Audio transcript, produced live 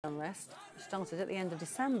Unrest started at the end of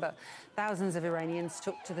December. Thousands of Iranians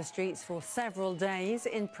took to the streets for several days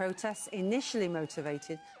in protests initially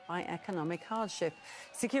motivated by economic hardship.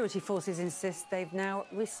 Security forces insist they've now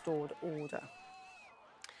restored order.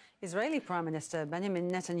 Israeli Prime Minister Benjamin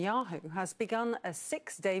Netanyahu has begun a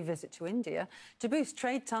 6-day visit to India to boost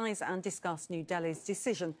trade ties and discuss New Delhi's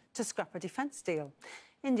decision to scrap a defence deal.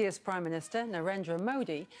 India's Prime Minister Narendra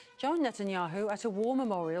Modi joined Netanyahu at a war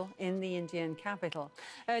memorial in the Indian capital.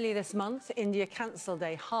 Earlier this month, India cancelled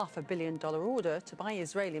a $500 million order to buy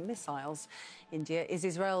Israeli missiles. India is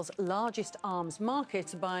Israel's largest arms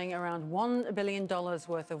market, buying around $1 billion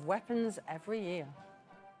worth of weapons every year.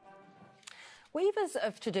 Weavers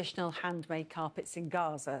of traditional handmade carpets in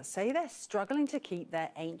Gaza say they're struggling to keep their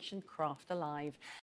ancient craft alive.